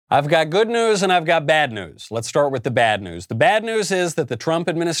I've got good news and I've got bad news. Let's start with the bad news. The bad news is that the Trump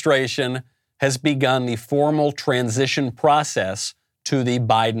administration has begun the formal transition process to the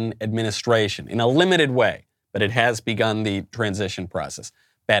Biden administration in a limited way, but it has begun the transition process.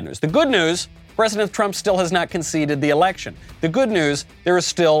 Bad news. The good news, President Trump still has not conceded the election. The good news, there is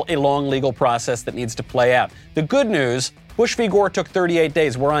still a long legal process that needs to play out. The good news, Bush v. Gore took 38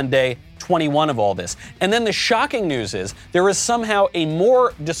 days. We're on day 21 of all this. And then the shocking news is there is somehow a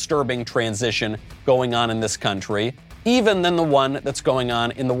more disturbing transition going on in this country, even than the one that's going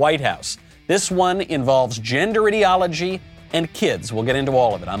on in the White House. This one involves gender ideology and kids. We'll get into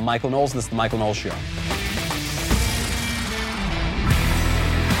all of it. I'm Michael Knowles. This is The Michael Knowles Show.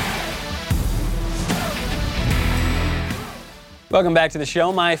 Welcome back to the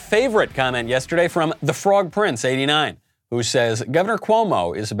show. My favorite comment yesterday from The Frog Prince, 89, who says, Governor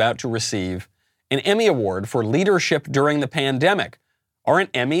Cuomo is about to receive an Emmy Award for leadership during the pandemic.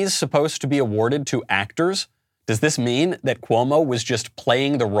 Aren't Emmys supposed to be awarded to actors? Does this mean that Cuomo was just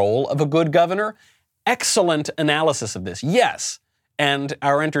playing the role of a good governor? Excellent analysis of this. Yes. And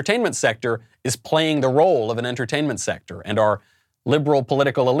our entertainment sector is playing the role of an entertainment sector. And our liberal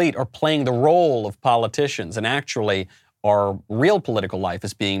political elite are playing the role of politicians. And actually, our real political life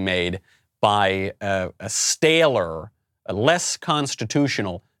is being made by a staler, a less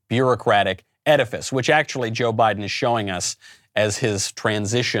constitutional, bureaucratic edifice, which actually Joe Biden is showing us as his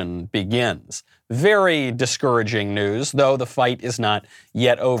transition begins. Very discouraging news, though the fight is not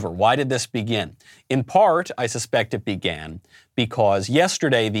yet over. Why did this begin? In part, I suspect it began because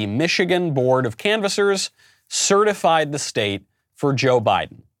yesterday the Michigan Board of Canvassers certified the state for Joe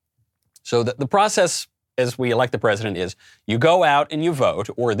Biden. So the process as we elect the president is you go out and you vote,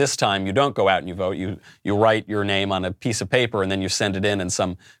 or this time you don't go out and you vote. You write your name on a piece of paper and then you send it in and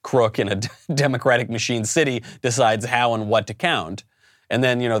some crook in a Democratic machine city decides how and what to count. And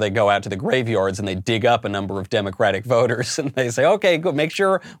then, they go out to the graveyards and they dig up a number of Democratic voters and they say, okay, good, make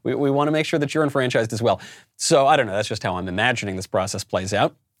sure, we want to make sure that you're enfranchised as well. So I don't know, that's just how I'm imagining this process plays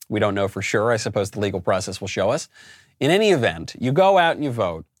out. We don't know for sure. I suppose the legal process will show us. In any event, you go out and you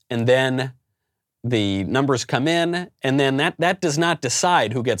vote, and then the numbers come in, and then that does not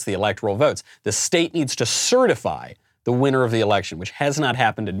decide who gets the electoral votes. The state needs to certify the winner of the election, which has not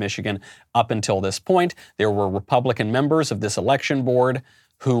happened in Michigan up until this point. There were Republican members of this election board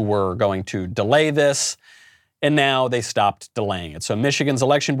who were going to delay this, and now they stopped delaying it. So Michigan's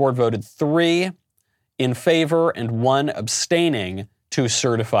election board voted 3 in favor and 1 abstaining to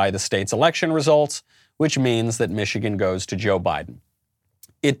certify the state's election results, which means that Michigan goes to Joe Biden.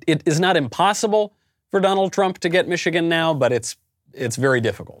 It is not impossible for Donald Trump to get Michigan now, but it's very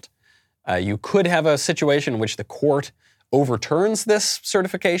difficult. You could have a situation in which the court overturns this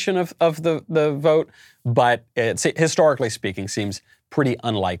certification of the vote, but it, historically speaking, seems pretty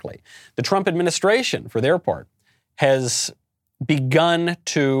unlikely. The Trump administration, for their part, has begun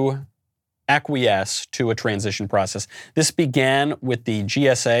to acquiesce to a transition process. This began with the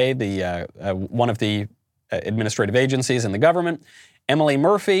GSA, one of the administrative agencies in the government. Emily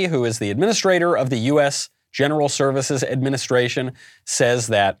Murphy, who is the administrator of the U.S. General Services Administration, says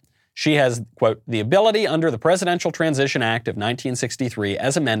that she has, quote, the ability under the Presidential Transition Act of 1963,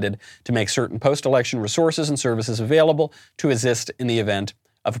 as amended, to make certain post-election resources and services available to assist in the event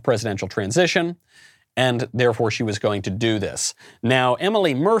of a presidential transition, and therefore she was going to do this. Now,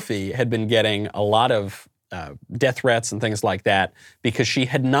 Emily Murphy had been getting a lot of death threats and things like that because she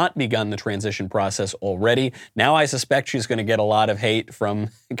had not begun the transition process already. Now I suspect she's going to get a lot of hate from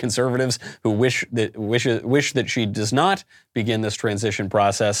conservatives who wish that she does not begin this transition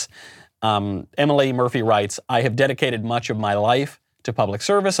process. Emily Murphy writes, I have dedicated much of my life to public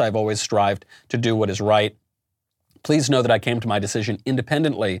service. I've always strived to do what is right. Please know that I came to my decision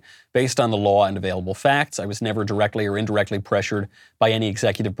independently based on the law and available facts. I was never directly or indirectly pressured by any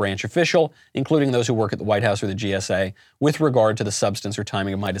executive branch official, including those who work at the White House or the GSA, with regard to the substance or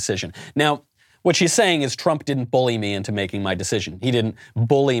timing of my decision. Now, what she's saying is Trump didn't bully me into making my decision. He didn't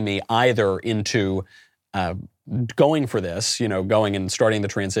bully me either into going for this, going and starting the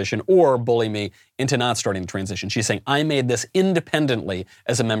transition, or bully me into not starting the transition. She's saying, I made this independently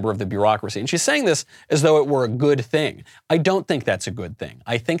as a member of the bureaucracy. And she's saying this as though it were a good thing. I don't think that's a good thing.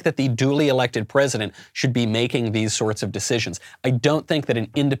 I think that the duly elected president should be making these sorts of decisions. I don't think that an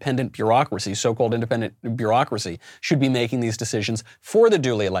independent bureaucracy, so-called independent bureaucracy, should be making these decisions for the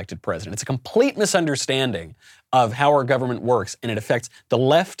duly elected president. It's a complete misunderstanding of how our government works, and it affects the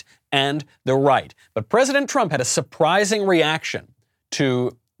left and the right. But President Trump had a surprising reaction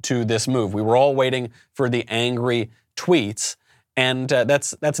to this move. We were all waiting for the angry tweets, and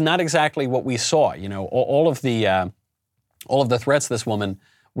that's not exactly what we saw. All of the threats this woman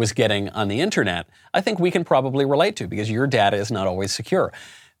was getting on the internet, I think we can probably relate to because your data is not always secure.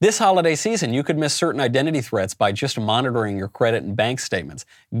 This holiday season, you could miss certain identity threats by just monitoring your credit and bank statements.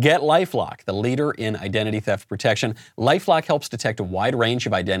 Get LifeLock, the leader in identity theft protection. LifeLock helps detect a wide range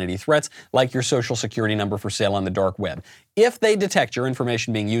of identity threats, like your social security number for sale on the dark web. If they detect your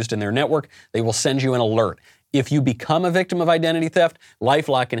information being used in their network, they will send you an alert. If you become a victim of identity theft,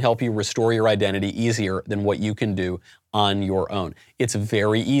 LifeLock can help you restore your identity easier than what you can do on your own. It's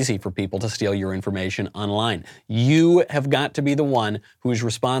very easy for people to steal your information online. You have got to be the one who's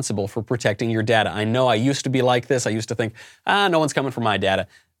responsible for protecting your data. I know I used to be like this. I used to think, no one's coming for my data.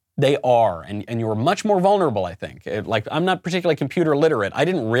 They are, and you're much more vulnerable, I think. I'm not particularly computer literate. I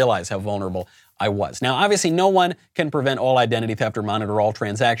didn't realize how vulnerable I was. Now, obviously, no one can prevent all identity theft or monitor all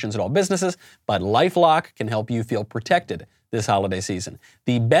transactions at all businesses, but LifeLock can help you feel protected this holiday season.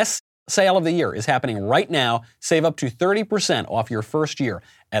 The best sale of the year is happening right now. Save up to 30% off your first year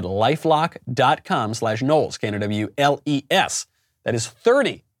at LifeLock.com/Knowles, Knowles. That is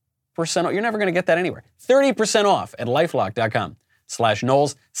 30%. You're never going to get that anywhere. 30% off at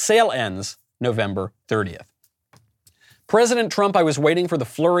LifeLock.com/Knowles. Sale ends November 30th. President Trump, I was waiting for the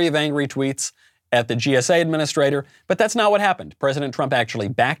flurry of angry tweets at the GSA administrator, but that's not what happened. President Trump actually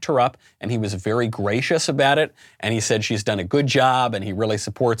backed her up, and he was very gracious about it, and he said she's done a good job, and he really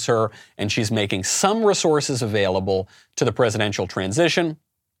supports her, and she's making some resources available to the presidential transition,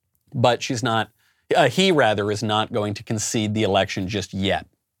 but he is not going to concede the election just yet.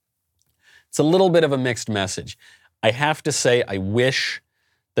 It's a little bit of a mixed message. I have to say, I wish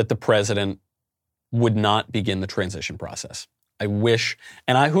that the president would not begin the transition process. I wish,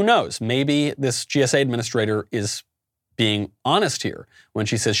 and who knows, maybe this GSA administrator is being honest here when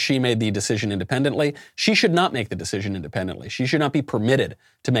she says she made the decision independently. She should not make the decision independently. She should not be permitted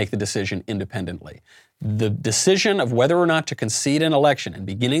to make the decision independently. The decision of whether or not to concede an election and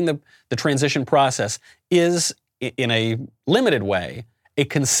beginning the transition process is, in a limited way, a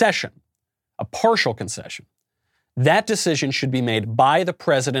concession, a partial concession. That decision should be made by the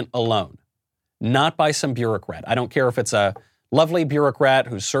president alone, not by some bureaucrat. I don't care if it's a lovely bureaucrat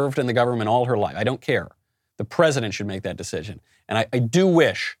who's served in the government all her life. I don't care. The president should make that decision. And I do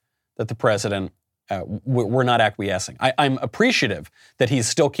wish that the president were not acquiescing. I'm appreciative that he's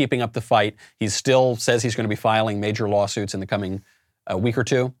still keeping up the fight. He still says he's going to be filing major lawsuits in the coming week or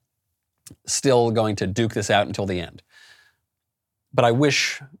two, still going to duke this out until the end. But I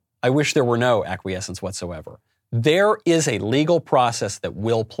wish there were no acquiescence whatsoever. There is a legal process that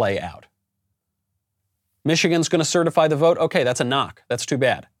will play out. Michigan's going to certify the vote. Okay, that's a knock. That's too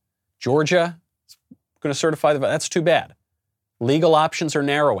bad. Georgia is going to certify the vote. That's too bad. Legal options are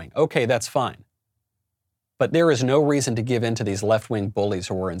narrowing. Okay, that's fine. But there is no reason to give in to these left-wing bullies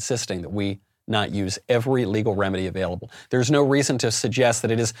who are insisting that we not use every legal remedy available. There's no reason to suggest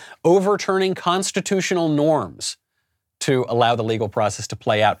that it is overturning constitutional norms to allow the legal process to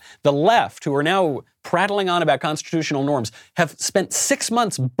play out. The left, who are now prattling on about constitutional norms, have spent 6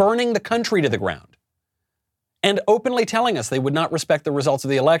 months burning the country to the ground and openly telling us they would not respect the results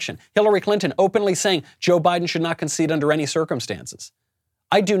of the election. Hillary Clinton openly saying Joe Biden should not concede under any circumstances.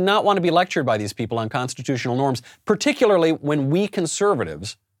 I do not want to be lectured by these people on constitutional norms, particularly when we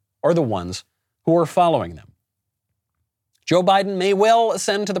conservatives are the ones who are following them. Joe Biden may well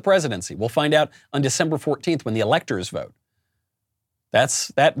ascend to the presidency. We'll find out on December 14th when the electors vote.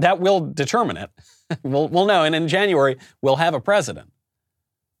 That will determine it. We'll know, and in January, we'll have a president.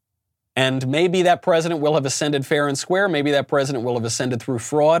 And maybe that president will have ascended fair and square. Maybe that president will have ascended through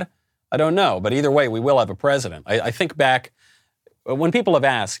fraud. I don't know. But either way, we will have a president. I think back when people have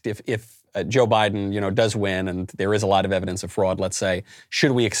asked if Joe Biden, does win and there is a lot of evidence of fraud, let's say,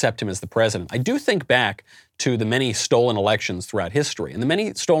 should we accept him as the president? I do think back to the many stolen elections throughout history and the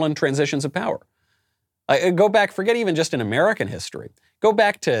many stolen transitions of power. Go back, forget even just in American history. Go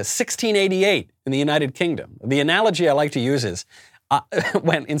back to 1688 in the United Kingdom. The analogy I like to use is,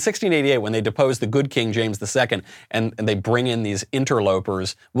 when in 1688, when they depose the good King James II and they bring in these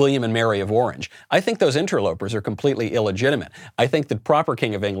interlopers, William and Mary of Orange, I think those interlopers are completely illegitimate. I think the proper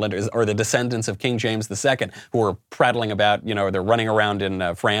King of England are the descendants of King James II who are prattling about, they're running around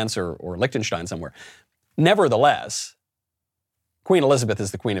in France or Liechtenstein somewhere. Nevertheless, Queen Elizabeth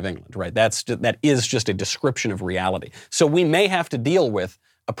is the Queen of England, right? That is just a description of reality. So we may have to deal with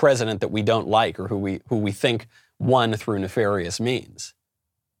a president that we don't like or who we think won through nefarious means.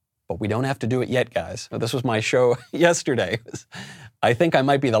 But we don't have to do it yet, guys. This was my show yesterday. I think I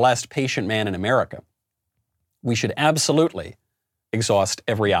might be the last patient man in America. We should absolutely exhaust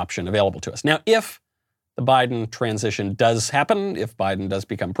every option available to us. Now, if the Biden transition does happen, if Biden does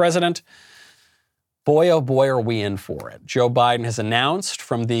become president, Boy, oh boy, are we in for it. Joe Biden has announced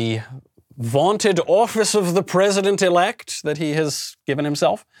from the vaunted office of the president-elect that he has given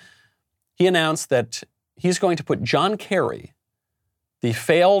himself, he announced that he's going to put John Kerry, the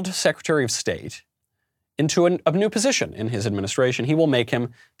failed Secretary of State, into a new position in his administration. He will make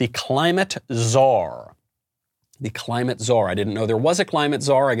him the climate czar. The climate czar. I didn't know there was a climate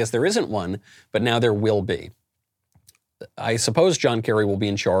czar. I guess there isn't one, but now there will be. I suppose John Kerry will be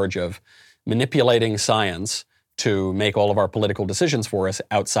in charge of manipulating science to make all of our political decisions for us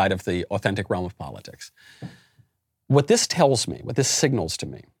outside of the authentic realm of politics. What this tells me, what this signals to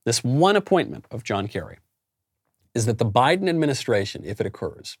me, this one appointment of John Kerry, is that the Biden administration, if it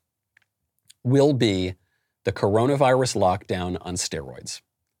occurs, will be the coronavirus lockdown on steroids.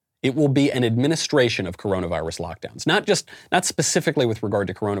 It will be an administration of coronavirus lockdowns, not specifically with regard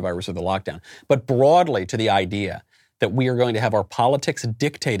to coronavirus or the lockdown, but broadly to the idea that we are going to have our politics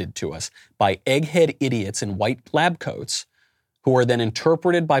dictated to us by egghead idiots in white lab coats who are then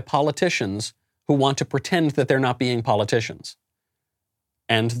interpreted by politicians who want to pretend that they're not being politicians.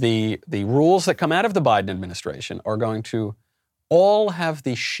 And the rules that come out of the Biden administration are going to all have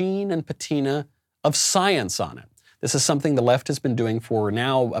the sheen and patina of science on it. This is something the left has been doing for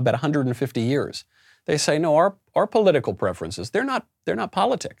now about 150 years. They say, no, our political preferences, they're not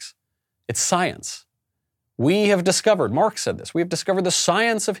politics. It's science. We have discovered, Marx said this, we have discovered the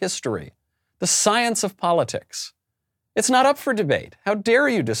science of history, the science of politics. It's not up for debate. How dare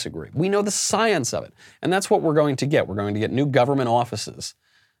you disagree? We know the science of it. And that's what we're going to get. We're going to get new government offices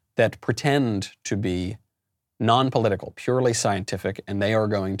that pretend to be non-political, purely scientific, and they are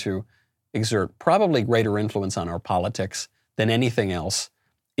going to exert probably greater influence on our politics than anything else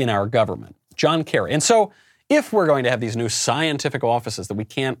in our government. John Kerry. And so if we're going to have these new scientific offices that we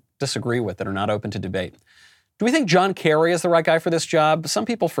can't disagree with, that are not open to debate, do we think John Kerry is the right guy for this job? Some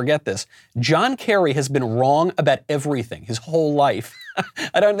people forget this. John Kerry has been wrong about everything his whole life.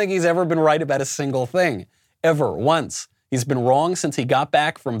 I don't think he's ever been right about a single thing, ever, once. He's been wrong since he got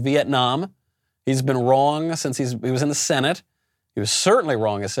back from Vietnam. He's been wrong since he was in the Senate. He was certainly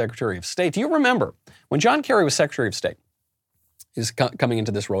wrong as Secretary of State. Do you remember when John Kerry was Secretary of State? He's coming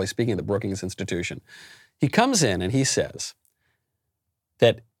into this role. He's speaking at the Brookings Institution. He comes in and he says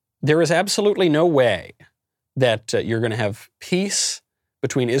that there is absolutely no way that you're going to have peace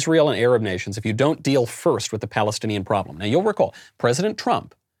between Israel and Arab nations if you don't deal first with the Palestinian problem. Now, you'll recall, President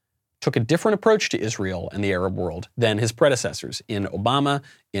Trump took a different approach to Israel and the Arab world than his predecessors in Obama,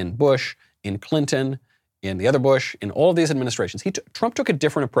 in Bush, in Clinton, in the other Bush, in all of these administrations. Trump took a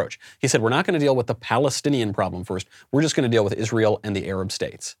different approach. He said, we're not going to deal with the Palestinian problem first. We're just going to deal with Israel and the Arab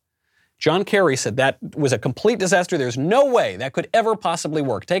states. John Kerry said that was a complete disaster. There's no way that could ever possibly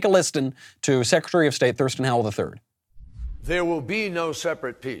work. Take a listen to Secretary of State Thurston Howell III. There will be no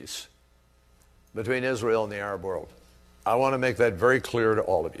separate peace between Israel and the Arab world. I want to make that very clear to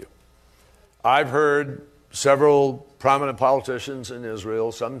all of you. I've heard several prominent politicians in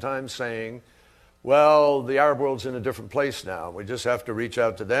Israel sometimes saying, well, the Arab world's in a different place now. We just have to reach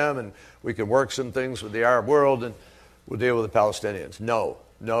out to them and we can work some things with the Arab world and we'll deal with the Palestinians. No,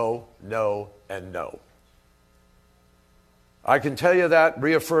 no, no, and no. I can tell you that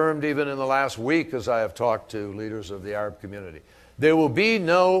reaffirmed even in the last week as I have talked to leaders of the Arab community. There will be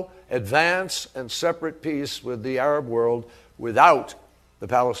no advance and separate peace with the Arab world without the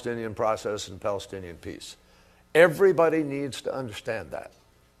Palestinian process and Palestinian peace. Everybody needs to understand that.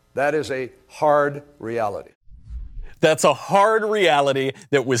 That is a hard reality. That's a hard reality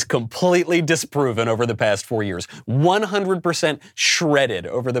that was completely disproven over the past 4 years. 100% shredded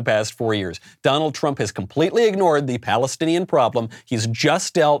over the past 4 years. Donald Trump has completely ignored the Palestinian problem. He's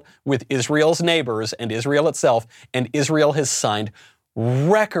just dealt with Israel's neighbors and Israel itself, and Israel has signed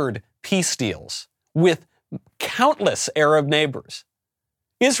record peace deals with countless Arab neighbors.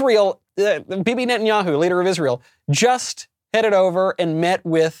 Israel, Bibi Netanyahu, leader of Israel, just headed over and met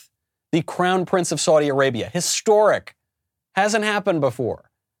with the Crown Prince of Saudi Arabia. Historic. Hasn't happened before.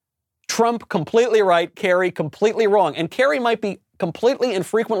 Trump completely right, Kerry completely wrong. And Kerry might be completely and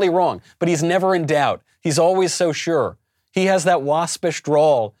frequently wrong, but he's never in doubt. He's always so sure. He has that waspish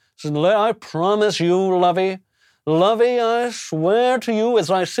drawl. Says, I promise you, Lovey, I swear to you as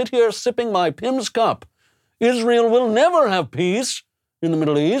I sit here sipping my Pim's cup, Israel will never have peace in the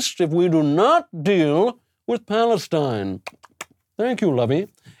Middle East if we do not deal with Palestine. Thank you, Lovey.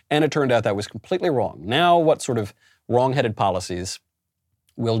 And it turned out that was completely wrong. Now, what sort of wrong-headed policies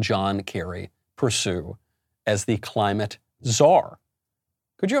will John Kerry pursue as the climate czar?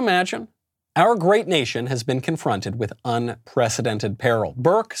 Could you imagine? Our great nation has been confronted with unprecedented peril.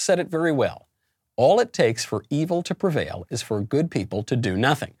 Burke said it very well. All it takes for evil to prevail is for good people to do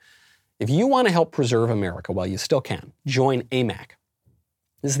nothing. If you want to help preserve America while you still can, join AMAC.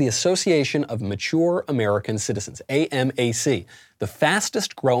 This is the Association of Mature American Citizens, AMAC, the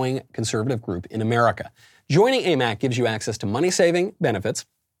fastest growing conservative group in America. Joining AMAC gives you access to money-saving benefits,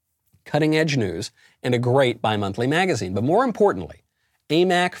 cutting-edge news, and a great bi-monthly magazine. But more importantly,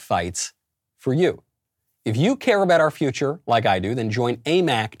 AMAC fights for you. If you care about our future, like I do, then join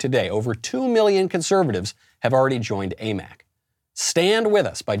AMAC today. Over 2 million conservatives have already joined AMAC. Stand with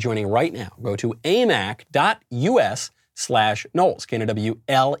us by joining right now. Go to amac.us/Knowles,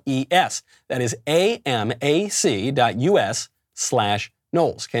 KNWLES. That is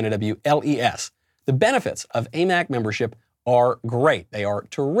amac.us/Knowles, KNWLES. The benefits of AMAC membership are great. They are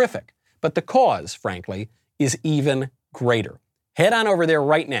terrific. But the cause, frankly, is even greater. Head on over there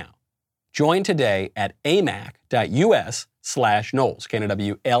right now. Join today at amac.us/Knowles,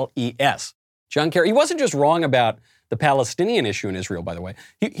 KNWLES. John Kerry, he wasn't just wrong about the Palestinian issue in Israel, by the way.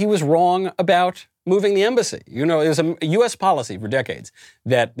 He was wrong about moving the embassy. You know, it was a U.S. policy for decades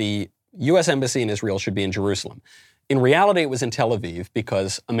that the U.S. embassy in Israel should be in Jerusalem. In reality, it was in Tel Aviv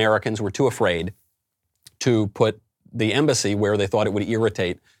because Americans were too afraid to put the embassy where they thought it would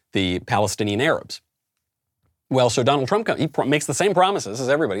irritate the Palestinian Arabs. Well, so Donald Trump makes the same promises as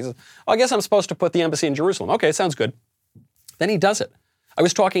everybody. He says, I guess I'm supposed to put the embassy in Jerusalem. Okay, sounds good. Then he does it. I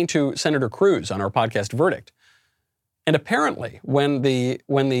was talking to Senator Cruz on our podcast Verdict. And apparently, when the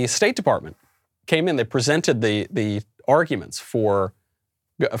State Department came in, they presented the arguments for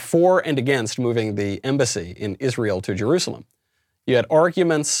and against moving the embassy in Israel to Jerusalem. You had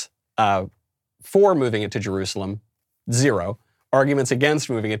arguments for moving it to Jerusalem, 0. Arguments against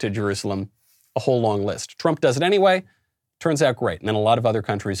moving it to Jerusalem, a whole long list. Trump does it anyway. Turns out great. And then a lot of other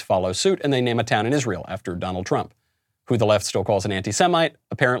countries follow suit, and they name a town in Israel after Donald Trump, who the left still calls an anti-Semite,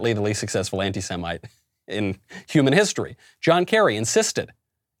 apparently the least successful anti-Semite in human history. John Kerry insisted,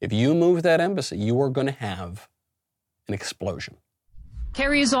 if you move that embassy, you are going to have an explosion.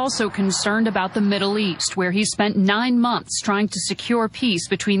 Kerry is also concerned about the Middle East, where he spent 9 months trying to secure peace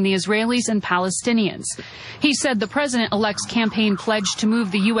between the Israelis and Palestinians. He said the president-elect's campaign pledge to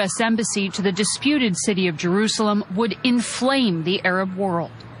move the U.S. embassy to the disputed city of Jerusalem would inflame the Arab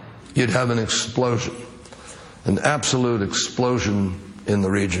world. You'd have an explosion, an absolute explosion in the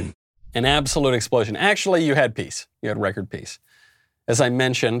region. An absolute explosion. Actually, you had peace. You had record peace. As I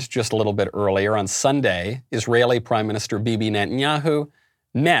mentioned just a little bit earlier, on Sunday, Israeli Prime Minister Bibi Netanyahu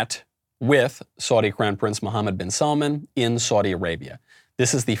met with Saudi Crown Prince Mohammed bin Salman in Saudi Arabia.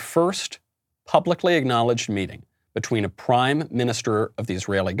 This is the first publicly acknowledged meeting between a prime minister of the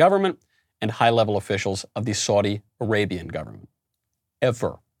Israeli government and high-level officials of the Saudi Arabian government.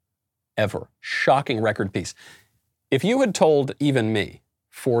 Ever. Shocking record peace. If you had told even me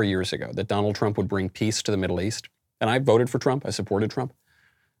 4 years ago that Donald Trump would bring peace to the Middle East, and I voted for Trump, I supported Trump,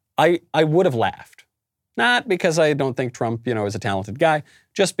 I would have laughed. Not because I don't think Trump, is a talented guy,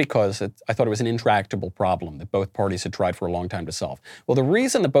 just because I thought it was an intractable problem that both parties had tried for a long time to solve. Well, the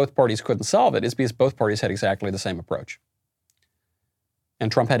reason that both parties couldn't solve it is because both parties had exactly the same approach.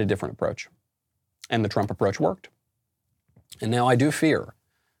 And Trump had a different approach. And the Trump approach worked. And now I do fear,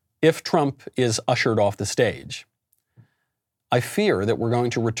 if Trump is ushered off the stage, I fear that we're going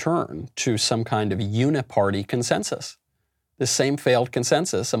to return to some kind of uniparty consensus. The same failed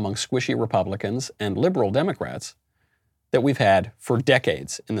consensus among squishy Republicans and liberal Democrats that we've had for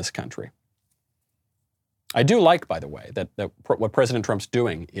decades in this country. I do like, by the way, that what President Trump's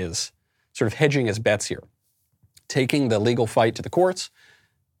doing is sort of hedging his bets here, taking the legal fight to the courts,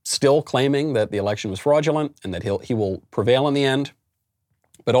 still claiming that the election was fraudulent and that he will prevail in the end,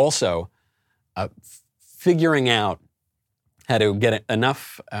 but also figuring out how to get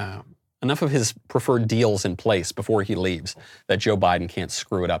enough of his preferred deals in place before he leaves that Joe Biden can't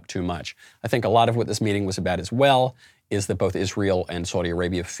screw it up too much. I think a lot of what this meeting was about as well is that both Israel and Saudi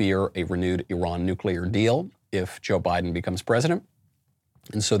Arabia fear a renewed Iran nuclear deal if Joe Biden becomes president.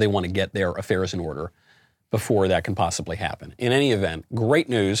 And so they want to get their affairs in order before that can possibly happen. In any event, great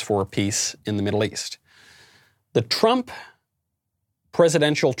news for peace in the Middle East. The Trump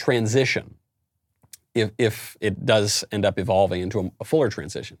presidential transition, if it does end up evolving into a fuller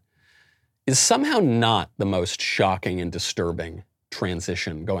transition, is somehow not the most shocking and disturbing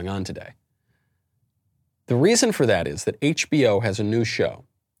transition going on today. The reason for that is that HBO has a new show.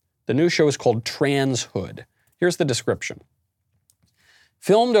 The new show is called Transhood. Here's the description.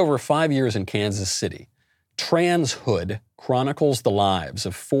 Filmed over 5 years in Kansas City, Transhood chronicles the lives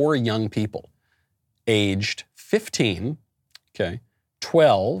of 4 young people aged 15,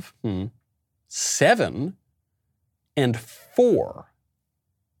 12, 7, and 4,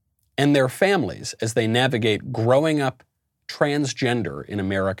 and their families as they navigate growing up transgender in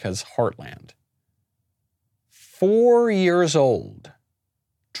America's heartland. 4 years old,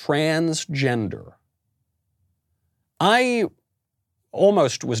 transgender. I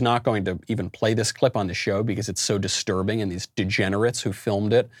almost was not going to even play this clip on the show because it's so disturbing, and these degenerates who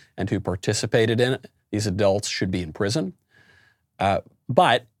filmed it and who participated in it, these adults should be in prison.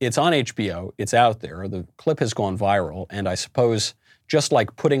 But it's on HBO, it's out there, the clip has gone viral, and I suppose just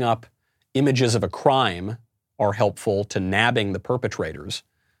like putting up images of a crime are helpful to nabbing the perpetrators,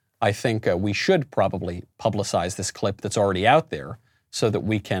 I think we should probably publicize this clip that's already out there so that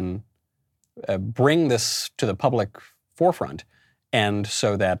we can bring this to the public forefront and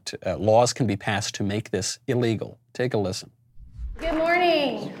so that laws can be passed to make this illegal. Take a listen. Good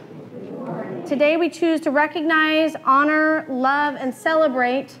morning. Today we choose to recognize, honor, love, and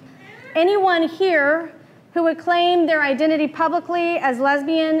celebrate anyone here who would claim their identity publicly as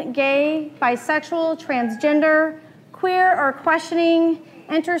lesbian, gay, bisexual, transgender, queer, or questioning,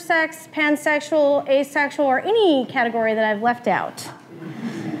 intersex, pansexual, asexual, or any category that I've left out.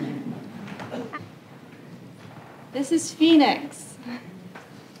 This is Phoenix.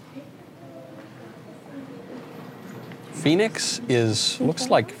 Phoenix looks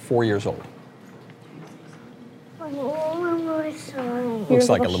like 4 years old. Looks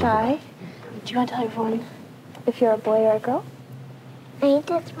like a little shy. Do you want to tell everyone if you're a boy or a girl? I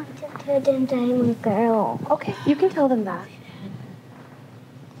just want to tell them that I'm a girl. Okay, you can tell them that.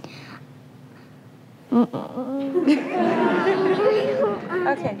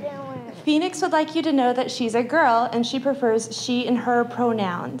 Okay. Phoenix would like you to know that she's a girl and she prefers she and her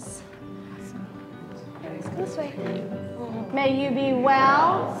pronouns. Let's go this way. May you be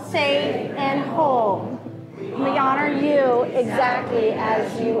well, safe, and whole. We honor you exactly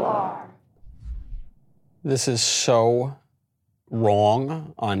as you are. This is so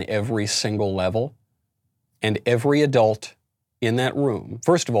wrong on every single level, and every adult in that room,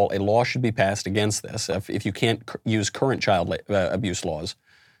 first of all, a law should be passed against this. If you can't use current child abuse laws,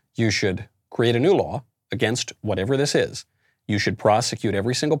 you should create a new law against whatever this is. You should prosecute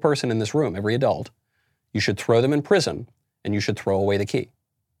every single person in this room, every adult. You should throw them in prison, and you should throw away the key.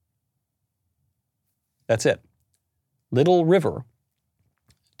 That's it. Little River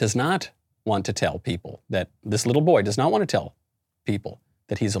does not want to tell people that this little boy does not want to tell people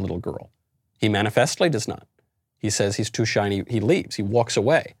that he's a little girl. He manifestly does not. He says he's too shy and he leaves, he walks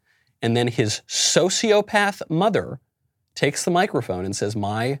away. And then his sociopath mother takes the microphone and says,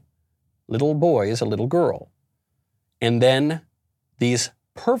 my little boy is a little girl. And then these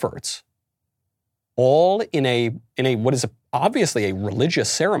perverts, all in a what is obviously a religious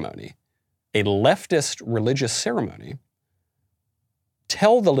ceremony, a leftist religious ceremony,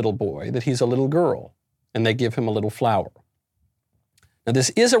 tell the little boy that he's a little girl, and they give him a little flower. Now, this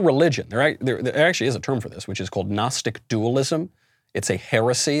is a religion. There actually is a term for this, which is called Gnostic dualism. It's a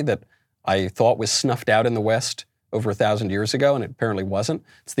heresy that I thought was snuffed out in the West over 1,000 years ago, and it apparently wasn't.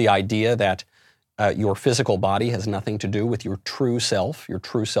 It's the idea that your physical body has nothing to do with your true self,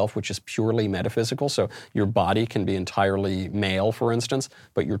 which is purely metaphysical. So your body can be entirely male, for instance,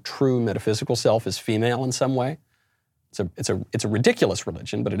 but your true metaphysical self is female in some way. It's a ridiculous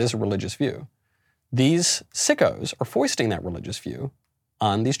religion, but it is a religious view. These sickos are foisting that religious view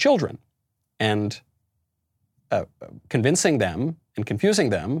on these children and convincing them and confusing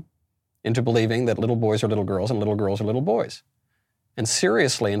them into believing that little boys are little girls and little girls are little boys, and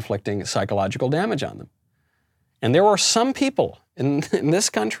seriously inflicting psychological damage on them. And there are some people in this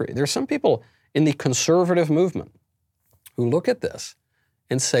country, there are some people in the conservative movement who look at this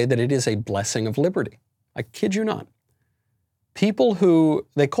and say that it is a blessing of liberty. I kid you not. People who,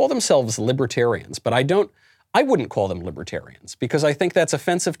 they call themselves libertarians, but I wouldn't call them libertarians because I think that's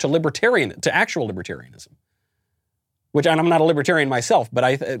offensive to actual libertarianism. Which, and I'm not a libertarian myself,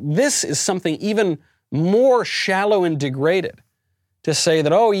 but this is something even more shallow and degraded to say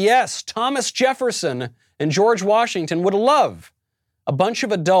that, oh yes, Thomas Jefferson and George Washington would love a bunch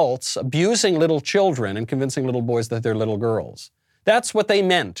of adults abusing little children and convincing little boys that they're little girls. That's what they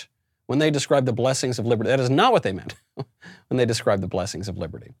meant when they described the blessings of liberty. That is not what they meant when they described the blessings of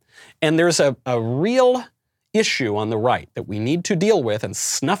liberty. And there's a real issue on the right that we need to deal with and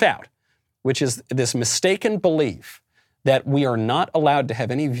snuff out, which is this mistaken belief that we are not allowed to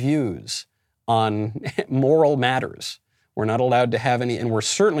have any views on moral matters. We're not allowed to have any, and we're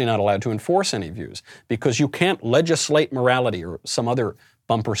certainly not allowed to enforce any views because you can't legislate morality or some other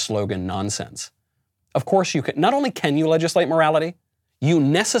bumper slogan nonsense. Of course you can. Not only can you legislate morality, you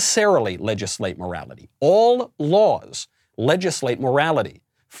necessarily legislate morality. All laws legislate morality,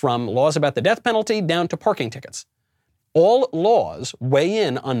 from laws about the death penalty down to parking tickets. All laws weigh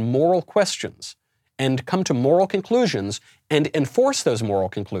in on moral questions and come to moral conclusions and enforce those moral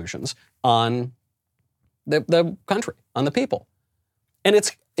conclusions on the country, on the people. And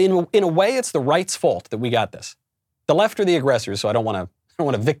it's, in a way, it's the right's fault that we got this. The left are the aggressors, so I don't want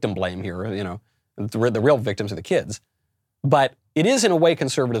to victim blame here, you know. The real victims are the kids. But it is, in a way,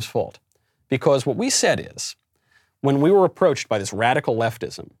 conservatives' fault. Because what we said is, when we were approached by this radical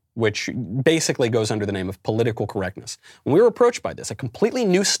leftism, which basically goes under the name of political correctness, when we were approached by this, a completely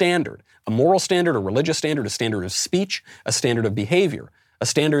new standard, a moral standard, a religious standard, a standard of speech, a standard of behavior, a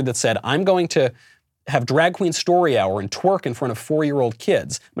standard that said, I'm going to have drag queen story hour and twerk in front of 4-year-old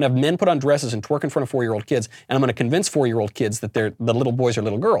kids. I'm going to have men put on dresses and twerk in front of 4-year-old kids, and I'm going to convince 4-year-old kids that the little boys are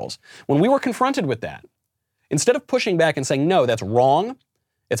little girls. When we were confronted with that, instead of pushing back and saying, no, that's wrong,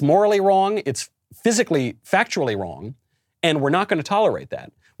 it's morally wrong, it's physically, factually wrong, and we're not going to tolerate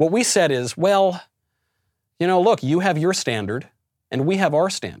that, what we said is, well, you know, look, you have your standard, and we have our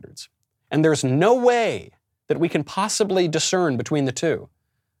standards. And there's no way that we can possibly discern between the two.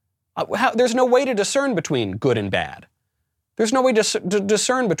 There's no way to discern between good and bad. There's no way to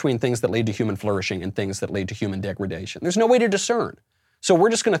discern between things that lead to human flourishing and things that lead to human degradation. There's no way to discern. So we're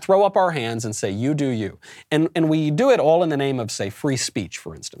just going to throw up our hands and say, you do you. And we do it all in the name of, say, free speech,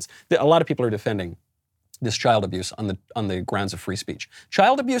 for instance. A lot of people are defending this child abuse on the grounds of free speech.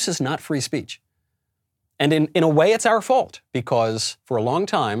 Child abuse is not free speech. And in a way, it's our fault, because for a long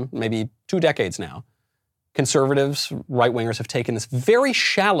time, maybe 2 decades now, conservatives, right-wingers have taken this very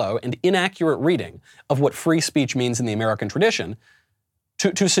shallow and inaccurate reading of what free speech means in the American tradition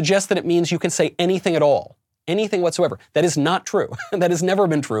to suggest that it means you can say anything at all, anything whatsoever. That is not true. That has never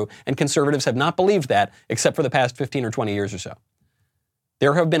been true, and conservatives have not believed that except for the past 15 or 20 years or so.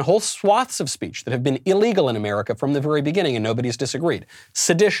 There have been whole swaths of speech that have been illegal in America from the very beginning, and nobody's disagreed.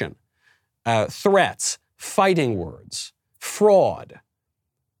 Sedition, threats, fighting words, fraud,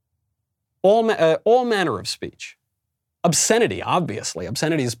 all manner of speech. Obscenity, obviously.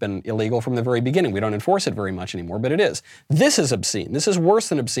 Obscenity has been illegal from the very beginning. We don't enforce it very much anymore, but it is. This is obscene. This is worse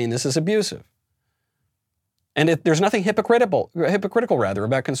than obscene. This is abusive. And there's nothing hypocritical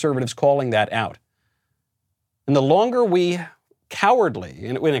about conservatives calling that out. And the longer we cowardly,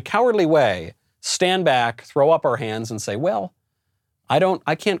 in a cowardly way, stand back, throw up our hands and say, well,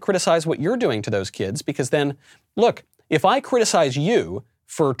 I can't criticize what you're doing to those kids, because then, look, if I criticize you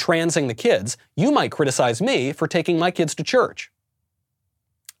for transing the kids, you might criticize me for taking my kids to church.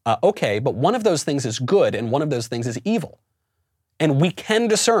 Okay, but one of those things is good and one of those things is evil. And we can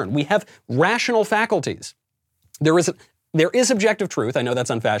discern. We have rational faculties. There is objective truth. I know that's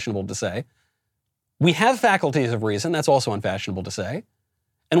unfashionable to say. We have faculties of reason. That's also unfashionable to say.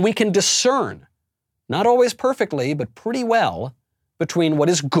 And we can discern, not always perfectly, but pretty well, between what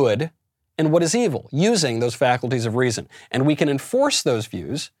is good and what is evil, using those faculties of reason. And we can enforce those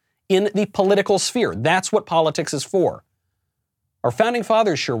views in the political sphere. That's what politics is for. Our founding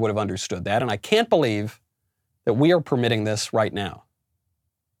fathers sure would have understood that, and I can't believe that we are permitting this right now.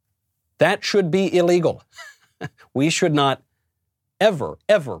 That should be illegal. We should not ever,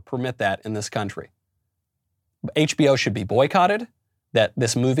 ever permit that in this country. HBO should be boycotted, that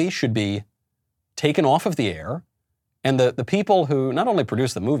this movie should be taken off of the air, and the people who not only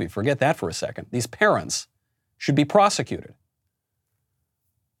produced the movie, forget that for a second, these parents should be prosecuted.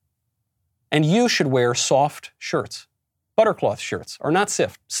 And you should wear soft shirts. Buttercloth shirts are not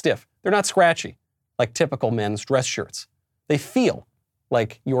stiff. They're not scratchy like typical men's dress shirts. They feel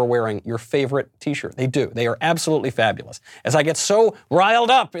like you are wearing your favorite t-shirt. They do. They are absolutely fabulous. As I get so riled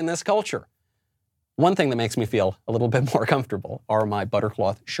up in this culture, one thing that makes me feel a little bit more comfortable are my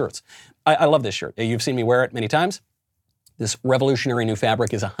Buttercloth shirts. I love this shirt. You've seen me wear it many times. This revolutionary new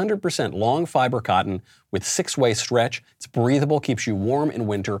fabric is 100% long fiber cotton with 6-way stretch. It's breathable, keeps you warm in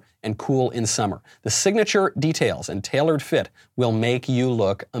winter and cool in summer. The signature details and tailored fit will make you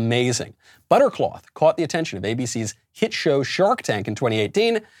look amazing. Buttercloth caught the attention of ABC's hit show Shark Tank in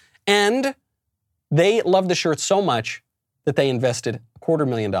 2018, and they loved the shirt so much that they invested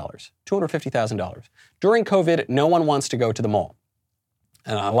 $250,000, $250,000. During COVID, no one wants to go to the mall.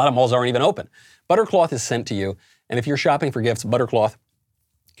 And a lot of malls aren't even open. Buttercloth is sent to you, and if you're shopping for gifts, Buttercloth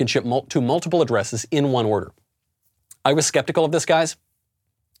can ship to multiple addresses in one order. I was skeptical of this, guys.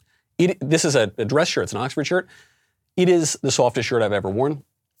 This is a dress shirt. It's an Oxford shirt. It is the softest shirt I've ever worn.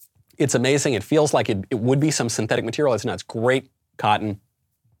 It's amazing. It feels like it would be some synthetic material. It's not. It's great cotton.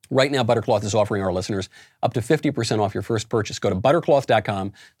 Right now, Buttercloth is offering our listeners up to 50% off your first purchase. Go to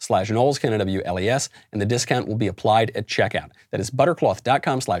buttercloth.com/Knowles, K-N-O-W-L-E-S, and the discount will be applied at checkout. That is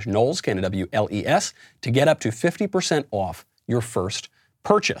buttercloth.com/Knowles, K-N-O-W-L-E-S, to get up to 50% off your first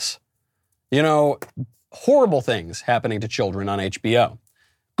purchase. You know, horrible things happening to children on HBO.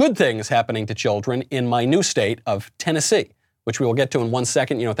 good things happening to children in my new state of Tennessee, which we will get to in 1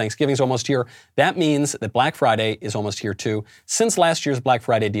 second. You know, Thanksgiving's almost here. That means that Black Friday is almost here too. Since last year's Black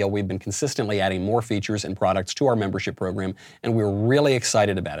Friday deal, we've been consistently adding more features and products to our membership program, and we're really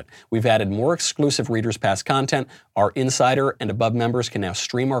excited about it. We've added more exclusive Readers Pass content. Our Insider and Above members can now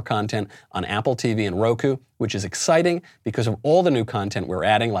stream our content on Apple TV and Roku, which is exciting because of all the new content we're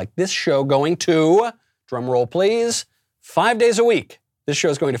adding, like this show going to, drum roll please, 5 days a week. This show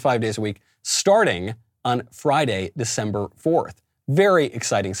is going to 5 days a week, starting on Friday, December 4th. Very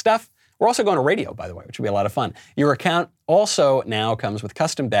exciting stuff. We're also going to radio, by the way, which will be a lot of fun. Your account also now comes with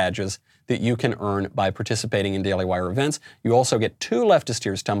custom badges that you can earn by participating in Daily Wire events. You also get 2 Leftist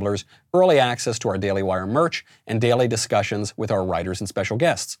Tears tumblers, early access to our Daily Wire merch, and daily discussions with our writers and special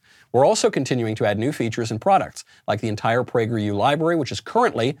guests. We're also continuing to add new features and products, like the entire PragerU library, which is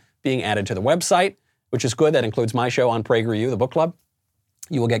currently being added to the website, which is good. That includes my show on PragerU, the book club.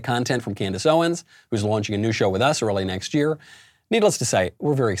 You will get content from Candace Owens, who's launching a new show with us early next year. Needless to say,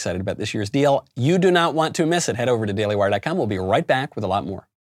 we're very excited about this year's deal. You do not want to miss it. Head over to dailywire.com. We'll be right back with a lot more.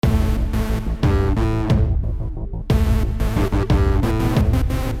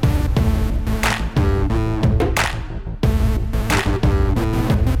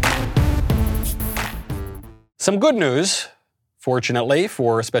 Some good news, fortunately,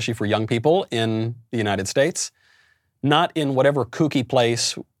 especially for young people in the United States. Not in whatever kooky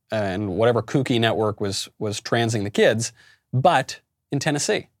place and whatever kooky network was transing the kids, but in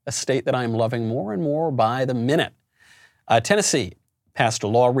Tennessee, a state that I'm loving more and more by the minute. Tennessee passed a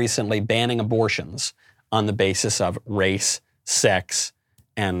law recently banning abortions on the basis of race, sex,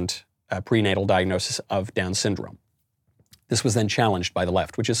 and prenatal diagnosis of Down syndrome. This was then challenged by the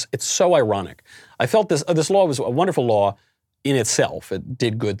left, it's so ironic. I felt this law was a wonderful law in itself. It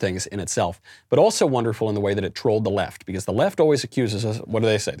did good things in itself, but also wonderful in the way that it trolled the left, because the left always accuses us, what do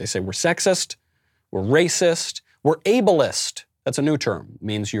they say? They say we're sexist, we're racist, we're ableist. That's a new term. It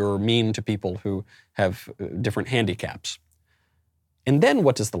means you're mean to people who have different handicaps. And then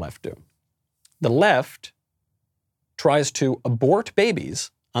what does the left do? The left tries to abort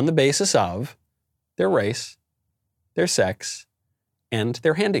babies on the basis of their race, their sex, and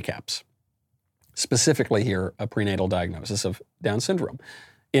their handicaps. Specifically here, a prenatal diagnosis of Down syndrome.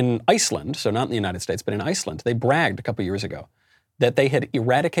 In Iceland, so not in the United States, but in Iceland, they bragged a couple years ago that they had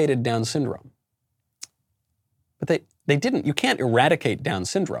eradicated Down syndrome. But they didn't. You can't eradicate Down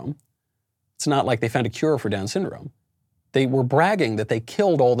syndrome. It's not like they found a cure for Down syndrome. They were bragging that they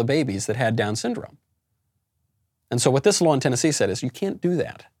killed all the babies that had Down syndrome. And so what this law in Tennessee said is you can't do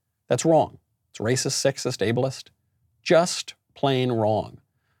that. That's wrong. It's racist, sexist, ableist. Just plain wrong.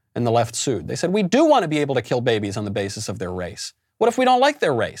 And the left sued. They said, we do want to be able to kill babies on the basis of their race. What if we don't like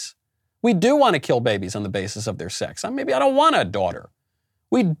their race? We do want to kill babies on the basis of their sex. Maybe I don't want a daughter.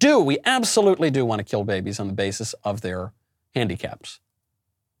 We absolutely do want to kill babies on the basis of their handicaps.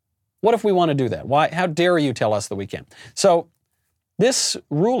 What if we want to do that? Why? How dare you tell us that we can't? So this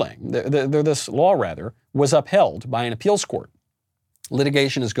ruling, this law rather, was upheld by an appeals court.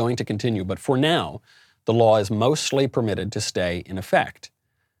 Litigation is going to continue, but for now, the law is mostly permitted to stay in effect.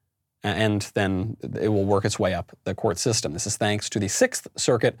 And then it will work its way up the court system. This is thanks to the Sixth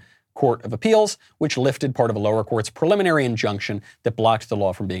Circuit Court of Appeals, which lifted part of a lower court's preliminary injunction that blocked the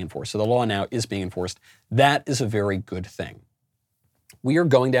law from being enforced. So the law now is being enforced. That is a very good thing. We are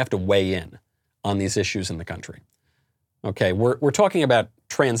going to have to weigh in on these issues in the country. Okay, we're talking about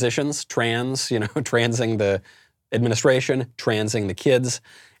transitions, transing the administration, transing the kids.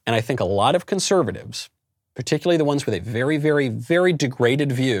 And I think a lot of conservatives, particularly the ones with a very, very, very degraded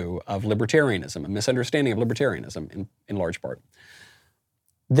view of libertarianism, a misunderstanding of libertarianism in large part,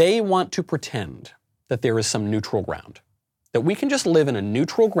 they want to pretend that there is some neutral ground, that we can just live in a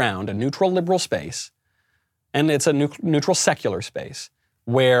neutral ground, a neutral liberal space, and it's a neutral secular space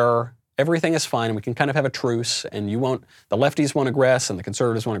where everything is fine and we can kind of have a truce and the lefties won't aggress and the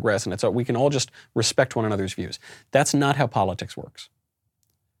conservatives won't aggress and we can all just respect one another's views. That's not how politics works.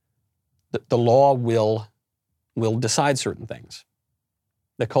 The law will decide certain things.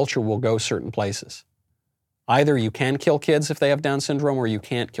 The culture will go certain places. Either you can kill kids if they have Down syndrome or you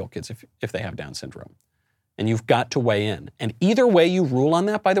can't kill kids if they have Down syndrome. And you've got to weigh in. And either way you rule on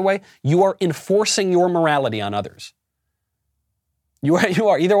that, by the way, you are enforcing your morality on others. You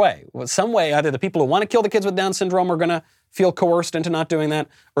are either way. Some way, either the people who want to kill the kids with Down syndrome are going to feel coerced into not doing that,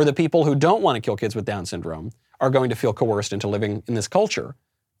 or the people who don't want to kill kids with Down syndrome are going to feel coerced into living in this culture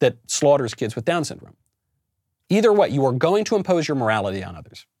that slaughters kids with Down syndrome. Either way, you are going to impose your morality on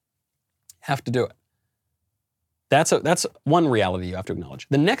others. Have to do it. That's one reality you have to acknowledge.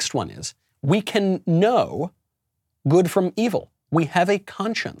 The next one is we can know good from evil. We have a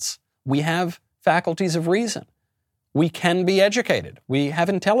conscience. We have faculties of reason. We can be educated. We have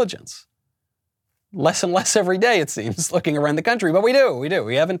intelligence. Less and less every day, it seems, looking around the country, but we do.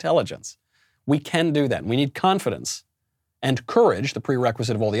 We have intelligence. We can do that. We need confidence and courage, the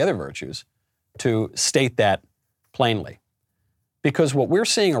prerequisite of all the other virtues, to state that plainly. Because what we're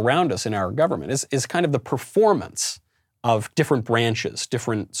seeing around us in our government is kind of the performance of different branches,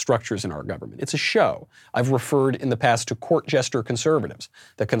 different structures in our government. It's a show. I've referred in the past to court jester conservatives,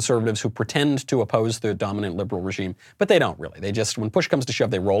 the conservatives who pretend to oppose the dominant liberal regime, but they don't really. They just, when push comes to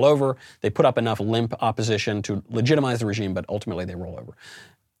shove, they roll over. They put up enough limp opposition to legitimize the regime, but ultimately they roll over.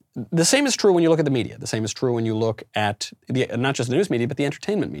 The same is true when you look at the media. The same is true when you look at not just the news media, but the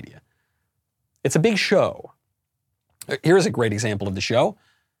entertainment media. It's a big show. Here's a great example of the show.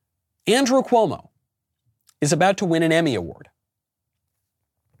 Andrew Cuomo is about to win an Emmy Award.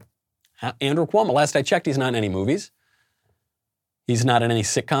 Andrew Cuomo, last I checked, he's not in any movies. He's not in any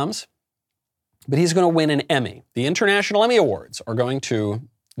sitcoms. But he's going to win an Emmy. The International Emmy Awards are going to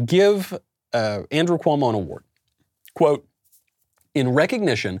give Andrew Cuomo an award. Quote, in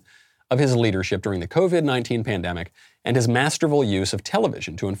recognition of his leadership during the COVID-19 pandemic and his masterful use of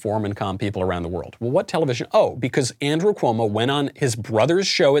television to inform and calm people around the world. Well, what television? Oh, because Andrew Cuomo went on his brother's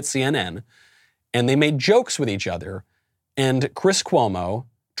show at CNN and they made jokes with each other, and Chris Cuomo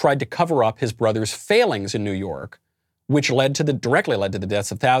tried to cover up his brother's failings in New York, which directly led to the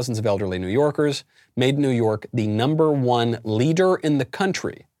deaths of thousands of elderly New Yorkers, made New York the #1 leader in the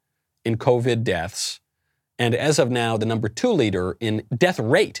country in COVID deaths, and as of now, the #2 leader in death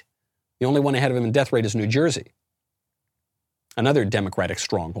rate. The only one ahead of him in death rate is New Jersey, another Democratic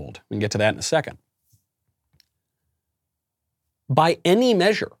stronghold. We can get to that in a second. By any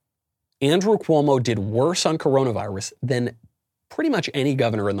measure, Andrew Cuomo did worse on coronavirus than pretty much any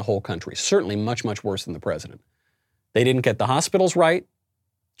governor in the whole country, certainly much, much worse than the president. They didn't get the hospitals right.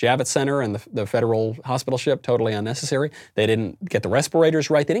 Javits Center and the federal hospital ship, totally unnecessary. They didn't get the respirators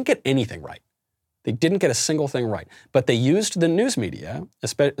right. They didn't get anything right. They didn't get a single thing right. But they used the news media,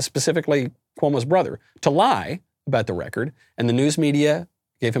 specifically Cuomo's brother, to lie about the record, and the news media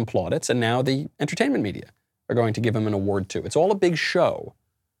gave him plaudits, and now the entertainment media are going to give him an award too. It's all a big show,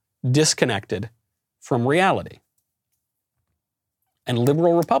 disconnected from reality. And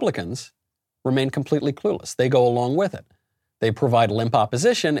liberal Republicans remain completely clueless. They go along with it. They provide limp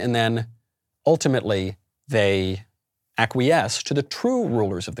opposition, and then ultimately they acquiesce to the true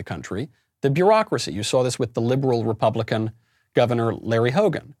rulers of the country, the bureaucracy. You saw this with the liberal Republican Governor Larry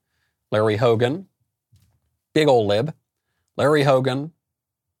Hogan. Larry Hogan, big old lib, Larry Hogan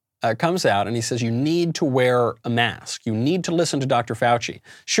comes out and he says, you need to wear a mask. You need to listen to Dr. Fauci.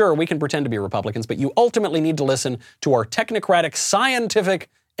 Sure, we can pretend to be Republicans, but you ultimately need to listen to our technocratic, scientific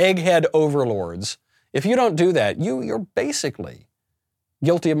egghead overlords. If you don't do that, you're basically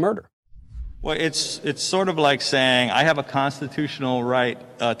guilty of murder. Well, it's sort of like saying, I have a constitutional right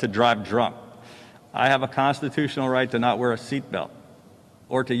to drive drunk. I have a constitutional right to not wear a seatbelt,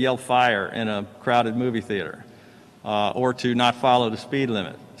 or to yell fire in a crowded movie theater, or to not follow the speed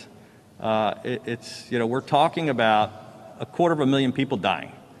limit. We're talking about 250,000 people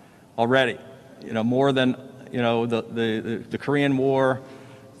dying already. More than the Korean War,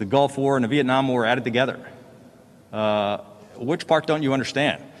 the Gulf War, and the Vietnam War added together. Which part don't you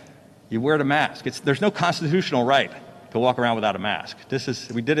understand? You wear the mask. There's no constitutional right to walk around without a mask.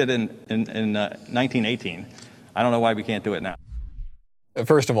 We did it in 1918. I don't know why we can't do it now.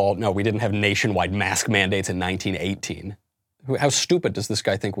 First of all, no, we didn't have nationwide mask mandates in 1918. How stupid does this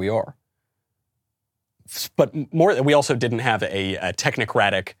guy think we are? But we also didn't have a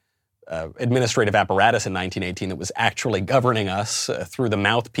technocratic administrative apparatus in 1918 that was actually governing us through the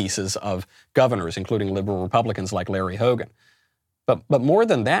mouthpieces of governors, including liberal Republicans like Larry Hogan. But more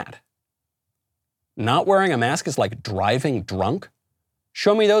than that, not wearing a mask is like driving drunk?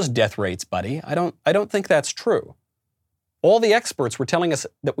 Show me those death rates, buddy. I don't think that's true. All the experts were telling us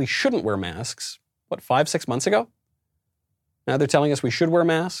that we shouldn't wear masks, 5-6 months ago? Now they're telling us we should wear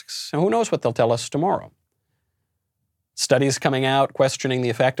masks, and who knows what they'll tell us tomorrow. Studies coming out questioning the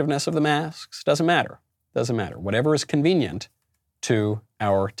effectiveness of the masks. Doesn't matter. Doesn't matter. Whatever is convenient to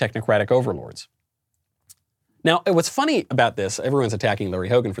our technocratic overlords. Now, what's funny about this, everyone's attacking Larry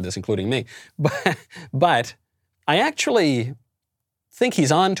Hogan for this, including me, but I actually think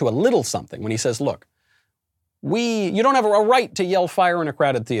he's on to a little something when he says, look, you don't have a right to yell fire in a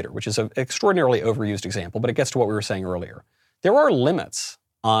crowded theater, which is an extraordinarily overused example, but it gets to what we were saying earlier. There are limits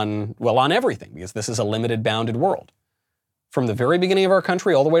on everything, because this is a limited, bounded world. From the very beginning of our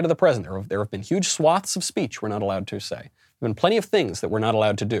country all the way to the present, there have been huge swaths of speech we're not allowed to say. There have been plenty of things that we're not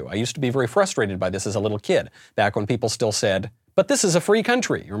allowed to do. I used to be very frustrated by this as a little kid, back when people still said But this is a free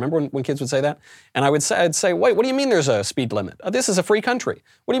country. You remember when kids would say that? And I'd say, wait, what do you mean there's a speed limit? This is a free country.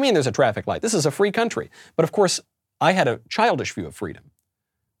 What do you mean there's a traffic light? This is a free country. But of course, I had a childish view of freedom,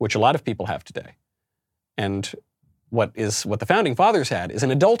 which a lot of people have today. And what the Founding Fathers had is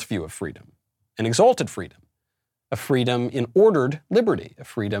an adult view of freedom, an exalted freedom, a freedom in ordered liberty, a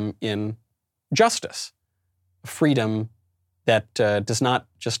freedom in justice, a freedom that does not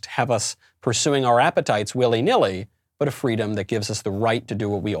just have us pursuing our appetites willy-nilly, but a freedom that gives us the right to do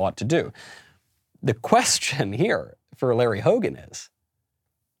what we ought to do. The question here for Larry Hogan is,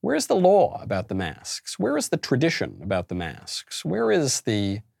 where's the law about the masks? Where is the tradition about the masks? Where is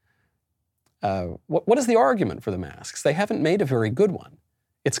the, what is the argument for the masks? They haven't made a very good one.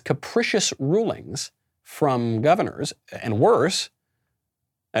 It's capricious rulings from governors, and worse,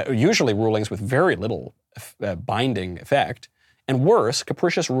 usually rulings with very little binding effect, and worse,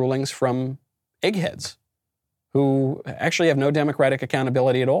 capricious rulings from eggheads who actually have no democratic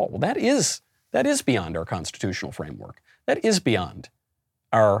accountability at all. Well, that is beyond our constitutional framework. That is beyond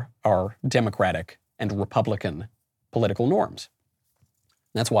our democratic and Republican political norms.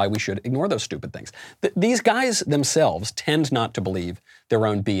 That's why we should ignore those stupid things. These guys themselves tend not to believe their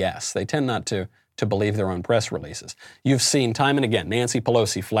own BS. They tend not to believe their own press releases. You've seen time and again, Nancy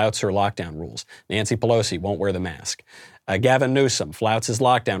Pelosi flouts her lockdown rules. Nancy Pelosi won't wear the mask. Gavin Newsom flouts his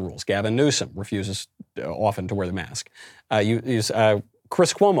lockdown rules. Gavin Newsom refuses often to wear the mask.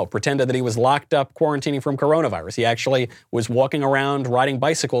 Chris Cuomo pretended that he was locked up quarantining from coronavirus. He actually was walking around riding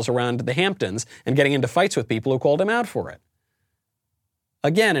bicycles around the Hamptons and getting into fights with people who called him out for it.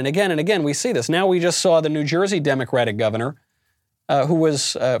 Again and again and again, we see this. Now we just saw the New Jersey Democratic governor, who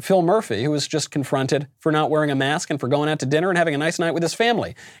was Phil Murphy, who was just confronted for not wearing a mask and for going out to dinner and having a nice night with his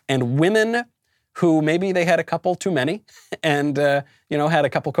family. And women who maybe they had a couple too many and, had a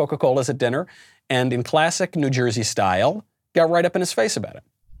couple Coca-Colas at dinner and in classic New Jersey style, got right up in his face about it.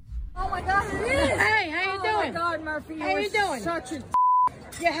 Oh my God, it is! Hey, how you doing? Oh my God, Murphy, how you doing? Such a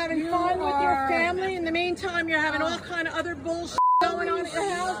You're having fun with your family. In the meantime, you're having all kind of other bullshit going on at your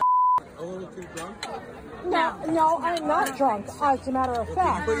house. A little too drunk? No, I'm not drunk, as a matter of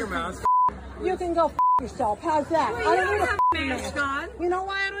fact. Put your mask. You can go yourself. How's that? Well, I don't need a mask on. You know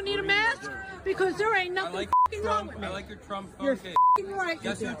why I don't need a mask? Because there ain't nothing wrong with me. I like your Trump phone You're case. right.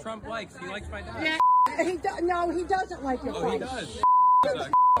 Guess who Trump likes? He likes my dad. Yeah. No, he doesn't like your Oh, he face.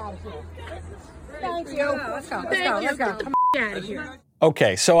 does. Thank you. Let's go. Come out of here.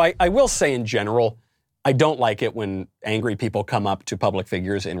 Okay, so I will say in general, I don't like it when angry people come up to public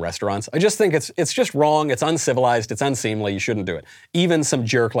figures in restaurants. I just think it's just wrong, it's uncivilized, it's unseemly, you shouldn't do it. Even some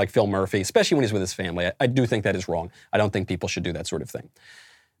jerk like Phil Murphy, especially when he's with his family, I do think that is wrong. I don't think people should do that sort of thing.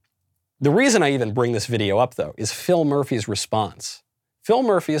 The reason I even bring this video up, though, is Phil Murphy's response. Phil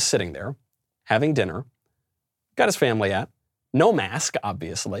Murphy is sitting there, having dinner, got his family at, no mask,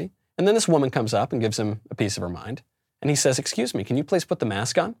 obviously, and then this woman comes up and gives him a piece of her mind, and he says, "Excuse me, can you please put the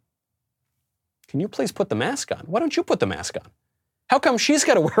mask on? Can you please put the mask on? Why don't you put the mask on? How come she's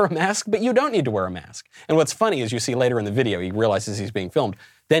got to wear a mask, but you don't need to wear a mask?" And what's funny is you see later in the video, he realizes he's being filmed,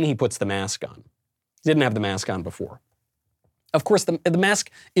 then he puts the mask on. He didn't have the mask on before. Of course, the mask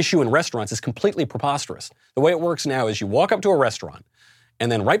issue in restaurants is completely preposterous. The way it works now is you walk up to a restaurant,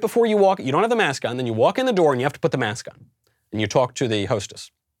 and then right before you walk, you don't have the mask on, then you walk in the door and you have to put the mask on. And you talk to the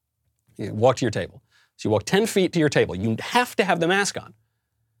hostess. You walk to your table. So you walk 10 feet to your table. You have to have the mask on.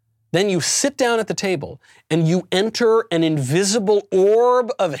 Then you sit down at the table and you enter an invisible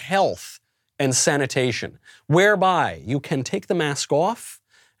orb of health and sanitation, whereby you can take the mask off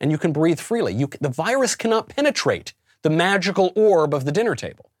and you can breathe freely. The virus cannot penetrate the magical orb of the dinner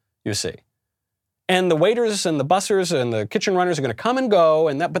table, you see. And the waiters and the bussers and the kitchen runners are going to come and go,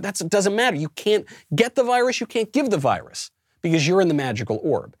 but that doesn't matter. You can't get the virus, you can't give the virus, because you're in the magical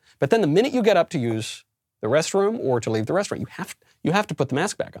orb. But then the minute you get up to use the restroom or to leave the restaurant, you have to put the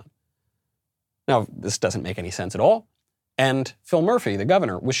mask back on. Now, this doesn't make any sense at all. And Phil Murphy, the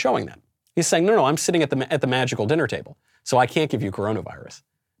governor, was showing that. He's saying, no, I'm sitting at the magical dinner table, so I can't give you coronavirus.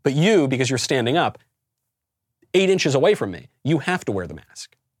 But you, because you're standing up 8 inches away from me, you have to wear the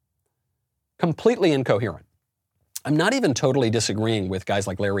mask. Completely incoherent. I'm not even totally disagreeing with guys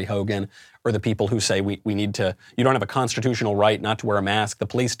like Larry Hogan or the people who say you don't have a constitutional right not to wear a mask. The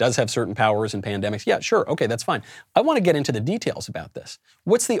police does have certain powers in pandemics. Yeah, sure, okay, that's fine. I want to get into the details about this.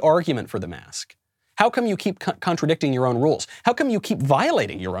 What's the argument for the mask? How come you keep contradicting your own rules? How come you keep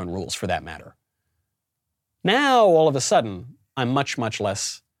violating your own rules, for that matter? Now, all of a sudden, I'm much, much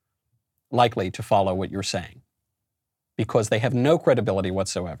less likely to follow what you're saying, because they have no credibility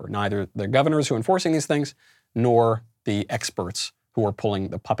whatsoever, neither the governors who are enforcing these things nor the experts who are pulling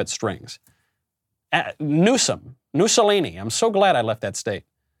the puppet strings. Newsom, Mussolini. I'm so glad I left that state,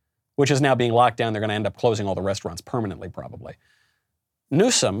 which is now being locked down. They're going to end up closing all the restaurants permanently, probably.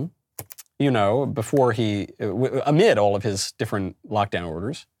 Newsom, before amid all of his different lockdown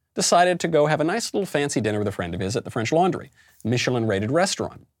orders, decided to go have a nice little fancy dinner with a friend of his at the French Laundry, Michelin-rated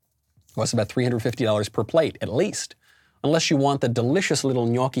restaurant. It costs about $350 per plate, at least. Unless you want the delicious little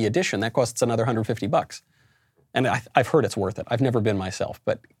gnocchi edition, that costs another $150. And I've heard it's worth it. I've never been myself,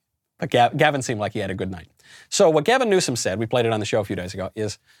 but Gavin seemed like he had a good night. So what Gavin Newsom said, we played it on the show a few days ago,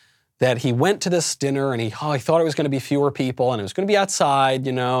 is that he went to this dinner and he thought it was going to be fewer people and it was going to be outside,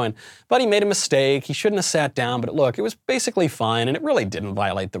 but he made a mistake. He shouldn't have sat down, but look, it was basically fine and it really didn't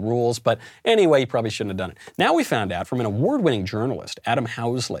violate the rules. But anyway, he probably shouldn't have done it. Now we found out from an award-winning journalist, Adam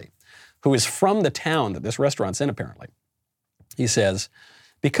Housley, who is from the town that this restaurant's in, apparently. He says,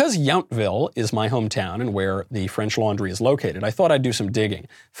 because Yountville is my hometown and where the French Laundry is located, I thought I'd do some digging.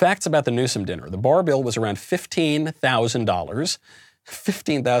 Facts about the Newsom dinner. The bar bill was around $15,000.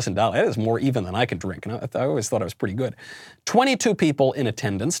 $15,000. That is more even than I can drink. And I always thought I was pretty good. 22 people in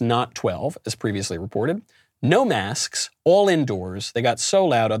attendance, not 12, as previously reported. No masks, all indoors. They got so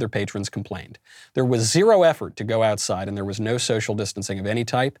loud, other patrons complained. There was zero effort to go outside, and there was no social distancing of any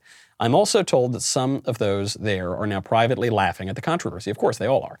type. I'm also told that some of those there are now privately laughing at the controversy. Of course, they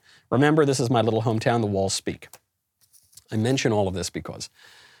all are. Remember, this is my little hometown, the walls speak. I mention all of this because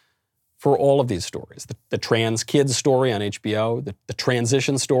for all of these stories, the trans kids story on HBO, the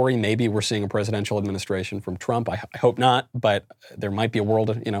transition story, maybe we're seeing a presidential administration from Trump. I hope not, but there might be a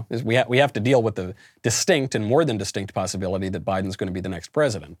world, we have to deal with the distinct and more than distinct possibility that Biden's going to be the next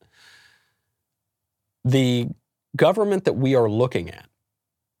president. The government that we are looking at,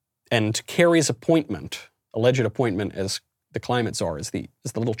 and Kerry's appointment, alleged appointment as the climate czar, is the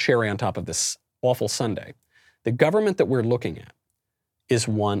little cherry on top of this awful sundae. The government that we're looking at is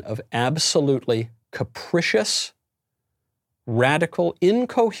one of absolutely capricious, radical,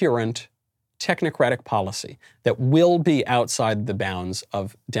 incoherent, technocratic policy that will be outside the bounds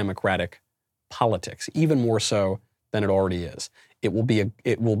of democratic politics, even more so than it already is. It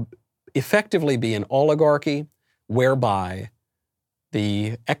will effectively be an oligarchy whereby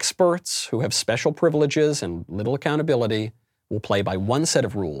the experts who have special privileges and little accountability will play by one set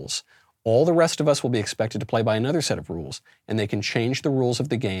of rules. All the rest of us will be expected to play by another set of rules, and they can change the rules of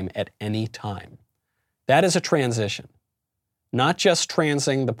the game at any time. That is a transition. Not just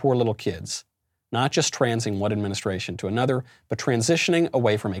transing the poor little kids, not just transing one administration to another, but transitioning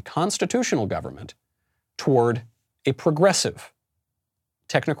away from a constitutional government toward a progressive,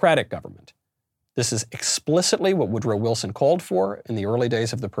 technocratic government. This is explicitly what Woodrow Wilson called for in the early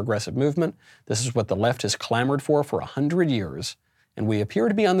days of the progressive movement. This is what the left has clamored for 100 years. And we appear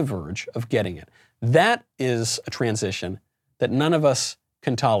to be on the verge of getting it. That is a transition that none of us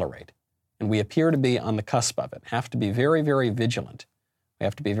can tolerate. And we appear to be on the cusp of it. Have to be very, very vigilant. We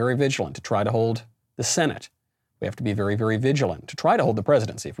have to be very vigilant to try to hold the Senate. We have to be very, very vigilant to try to hold the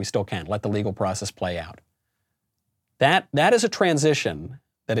presidency if we still can. Let the legal process play out. That is a transition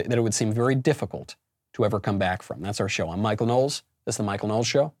that it would seem very difficult to ever come back from. That's our show. I'm Michael Knowles. This is The Michael Knowles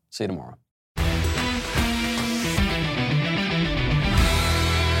Show. See you tomorrow.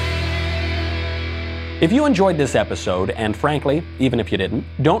 If you enjoyed this episode, and frankly, even if you didn't,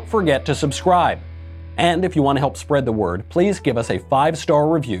 don't forget to subscribe. And if you want to help spread the word, please give us a 5-star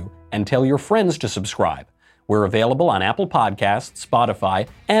review and tell your friends to subscribe. We're available on Apple Podcasts, Spotify,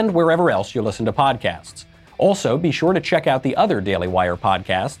 and wherever else you listen to podcasts. Also, be sure to check out the other Daily Wire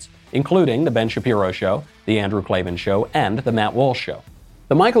podcasts, including The Ben Shapiro Show, The Andrew Klavan Show, and The Matt Walsh Show.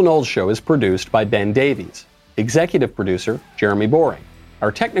 The Michael Knowles Show is produced by Ben Davies. Executive producer, Jeremy Boring.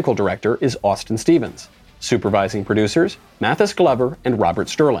 Our technical director is Austin Stevens. Supervising producers, Mathis Glover and Robert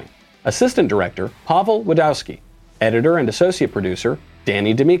Sterling. Assistant director, Pavel Wadowski. Editor and associate producer,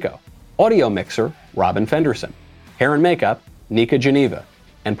 Danny D'Amico. Audio mixer, Robin Fenderson. Hair and makeup, Nika Geneva.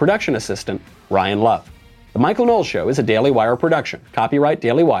 And production assistant, Ryan Love. The Michael Knowles Show is a Daily Wire production. Copyright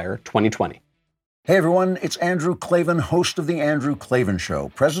Daily Wire 2020. Hey everyone, it's Andrew Klavan, host of The Andrew Klavan Show.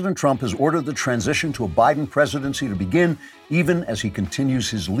 President Trump has ordered the transition to a Biden presidency to begin, even as he continues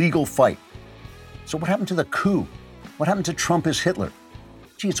his legal fight. So what happened to the coup? What happened to Trump as Hitler?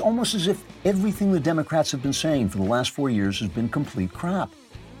 Gee, it's almost as if everything the Democrats have been saying for the last 4 years has been complete crap.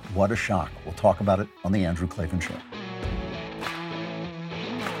 What a shock. We'll talk about it on The Andrew Klavan Show.